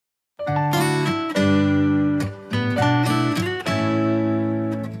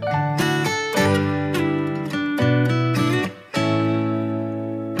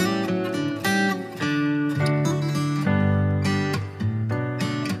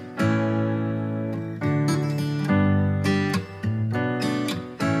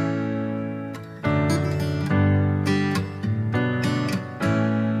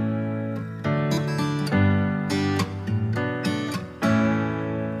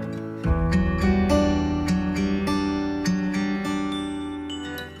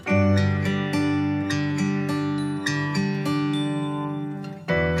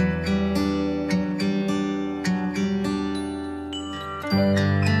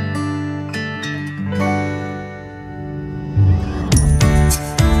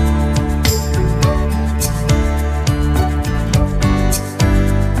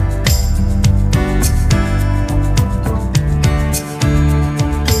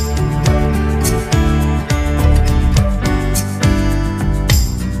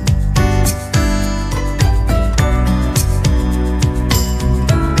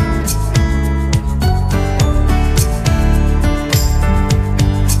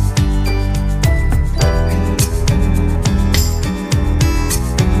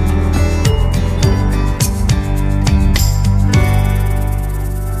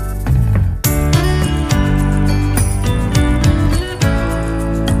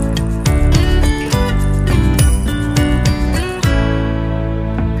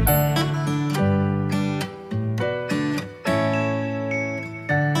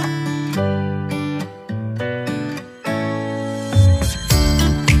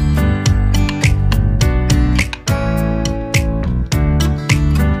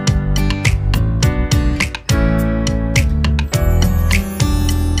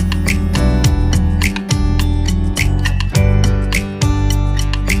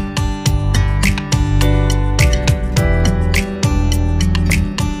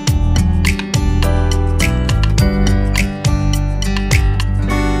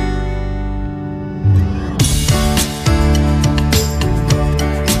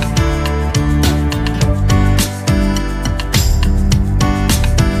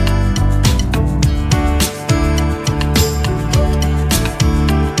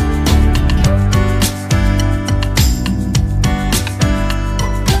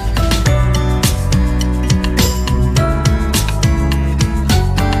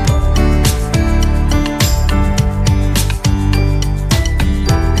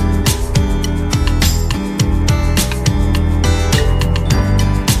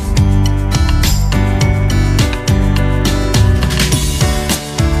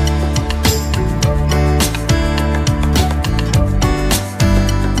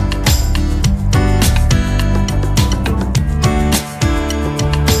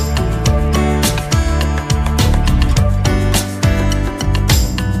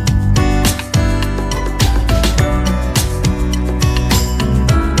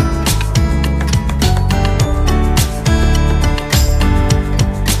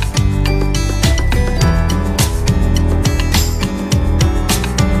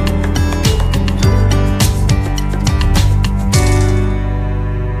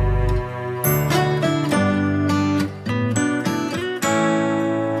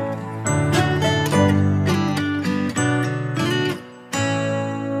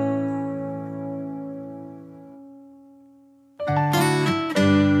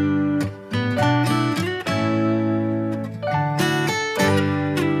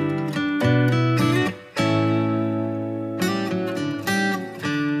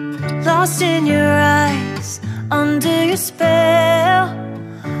lost in your eyes, under your spell.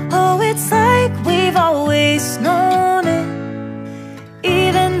 Oh, it's like we've always known it.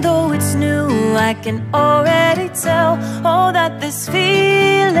 Even though it's new, I can already tell, oh, that this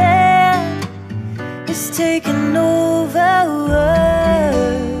feeling is taking over.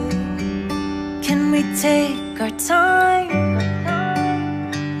 Can we take our time?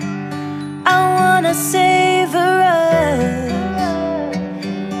 I wanna savor us.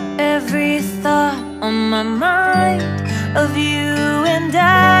 Every thought on my mind of you and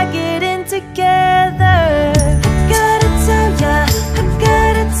I getting together. I gotta tell ya, I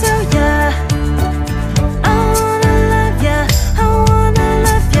gotta tell ya, I wanna love ya, I wanna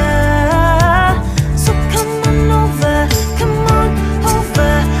love ya. So come on over, come on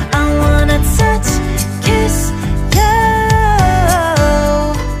over. I wanna touch, kiss ya.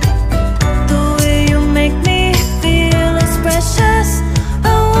 The way you make me feel is precious.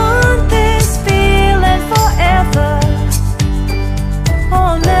 I want this feeling forever. Oh,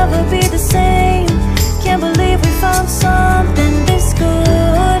 I'll never be the same. Can't believe we found something this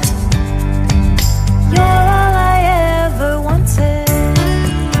good. You're all I ever wanted.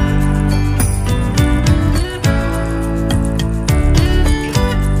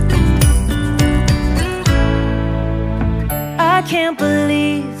 I can't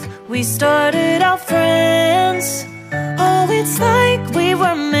believe we started out friends. Oh, it's like we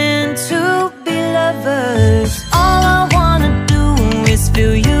were meant to be lovers.